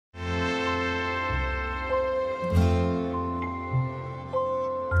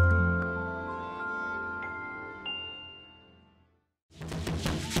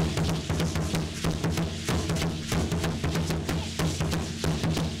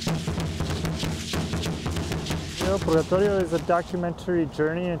Purgatorio is a documentary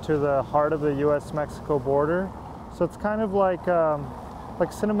journey into the heart of the U.S.-Mexico border. So it's kind of like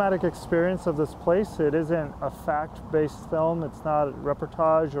cinematic experience of this place. It isn't a fact-based film. It's not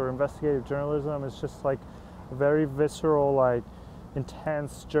reportage or investigative journalism. It's just like a very visceral, like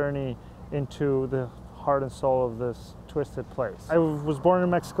intense journey into the heart and soul of this twisted place. I was born in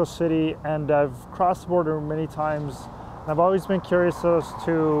Mexico City and I've crossed the border many times. I've always been curious as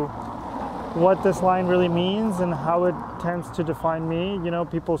to what this line really means and how it tends to define me. You know,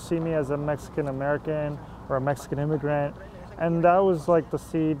 people see me as a Mexican American or a Mexican immigrant, and that was like the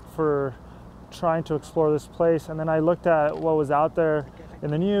seed for trying to explore this place. And then I looked at what was out there in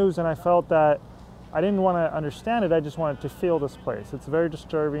the news and I felt that I didn't want to understand it, I just wanted to feel this place. It's a very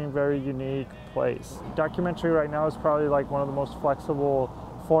disturbing, very unique place. Documentary right now is probably like one of the most flexible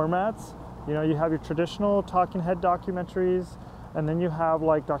formats. You know, you have your traditional talking head documentaries, and then you have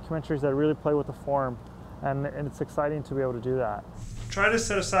like documentaries that really play with the form, and it's exciting to be able to do that. Try to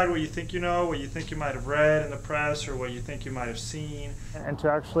set aside what you think you know, what you think you might have read in the press, or what you think you might have seen, and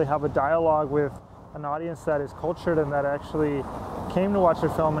to actually have a dialogue with an audience that is cultured and that actually came to watch the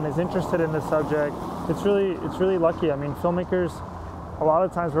film and is interested in the subject. It's really lucky. I mean, filmmakers, a lot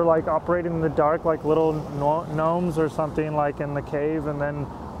of times we're like operating in the dark like little gnomes or something, like in the cave, and then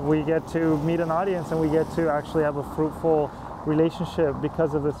we get to meet an audience and we get to actually have a fruitful relationship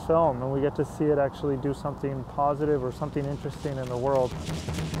because of this film, and we get to see it actually do something positive or something interesting in the world.